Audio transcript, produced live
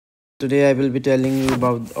Today I will be telling you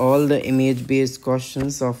about all the image based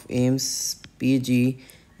questions of AIIMS PG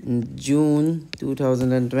in June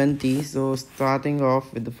 2020. So starting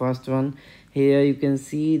off with the first one, here you can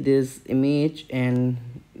see this image and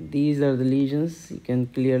these are the lesions you can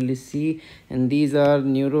clearly see, and these are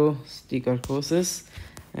neurosticercosis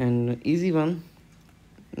and easy one.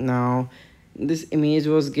 Now this image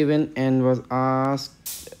was given and was asked,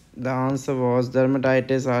 the answer was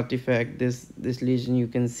dermatitis artifact. This lesion you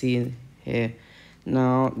can see here.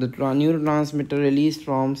 Now the neurotransmitter released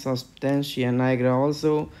from substantia nigra,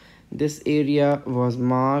 also this area was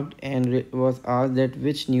marked and was asked that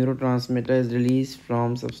which neurotransmitter is released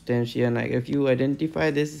from substantia nigra. If you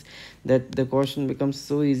identify this, that the question becomes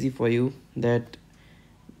so easy for you, that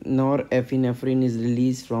norepinephrine is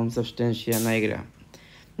released from substantia nigra.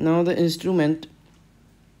 Now the instrument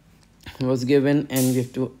was given and you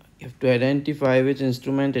have to identify which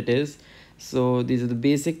instrument it is. So these are the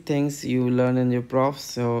basic things you learn in your profs.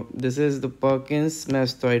 So this is the Perkins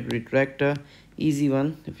mastoid retractor, easy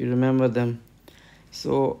one if you remember them.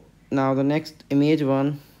 So now the next image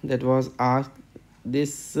one that was asked,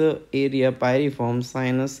 this area pyriform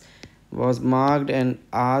sinus was marked and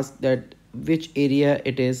asked that which area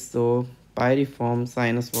it is. So pyriform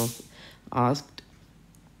sinus was asked.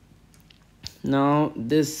 Now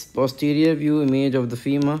this posterior view image of the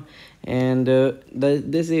femur, and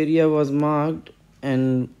this area was marked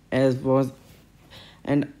and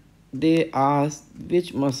they asked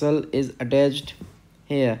which muscle is attached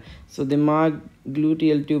here. So they marked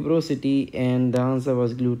gluteal tuberosity and the answer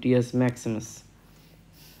was gluteus maximus.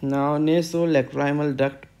 Now nasolacrimal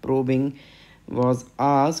duct probing was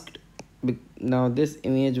asked. Now this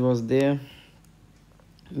image was there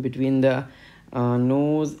between the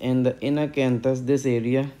nose and the inner canthus, this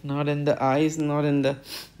area, not in the eyes, not in the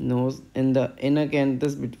nose, in the inner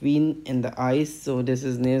canthus between in the eyes. So this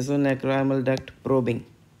is nasolacrimal duct probing.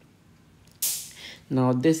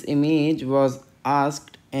 Now this image was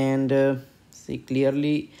asked and see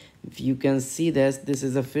clearly, if you can see this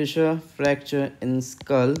is a fissure fracture in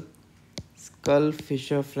skull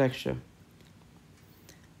fissure fracture.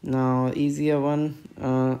 Now easier one,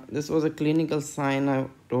 this was a clinical sign I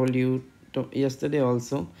told you yesterday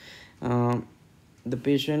also. The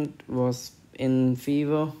patient was in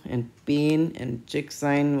fever and pain, and chick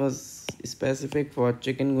sign was specific for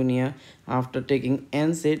chikungunya. After taking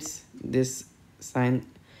NSAIDs, this sign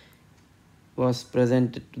was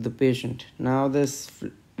presented to the patient. Now this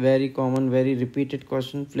very common, very repeated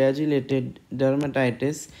question, flagellated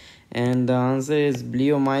dermatitis, and the answer is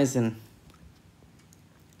bleomycin.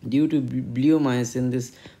 Due to bleomycin,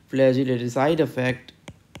 this flagellated side effect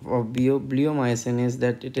of bleomycin is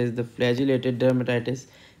that it is the flagellated dermatitis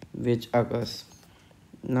which occurs.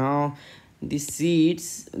 Now the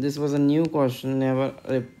seeds, this was a new question,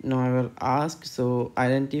 never asked. So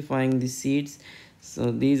identifying the seeds,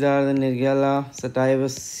 so these are the Nigella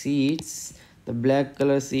sativus seeds, the black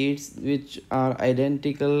color seeds which are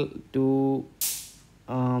identical to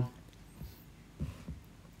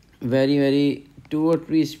very 2 or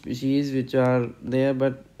 3 species which are there,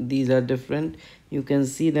 but these are different. You can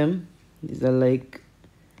see them, these are like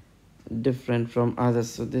different from others.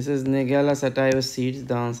 So this is Nigella sativus seeds,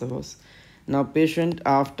 the answer was. Now patient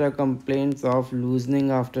after complaints of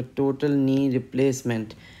loosening after total knee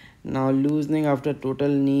replacement. Now loosening after total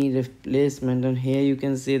knee replacement, and here you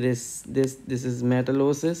can see this is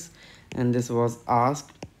metallosis, and this was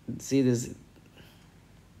asked. See this,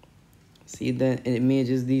 see the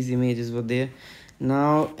images, these images were there.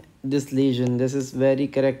 Now this lesion, this is very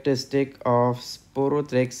characteristic of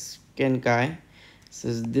Sporotrex kenkai. So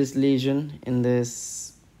this lesion in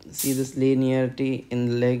this, see this linearity in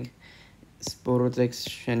the leg, Sporotrex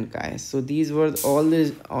kenkai. So these were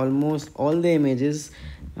almost all the images,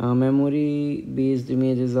 memory based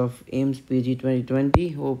images of AIIMS PG 2020.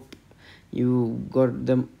 Hope you got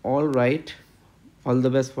them all right. All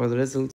the best for the results.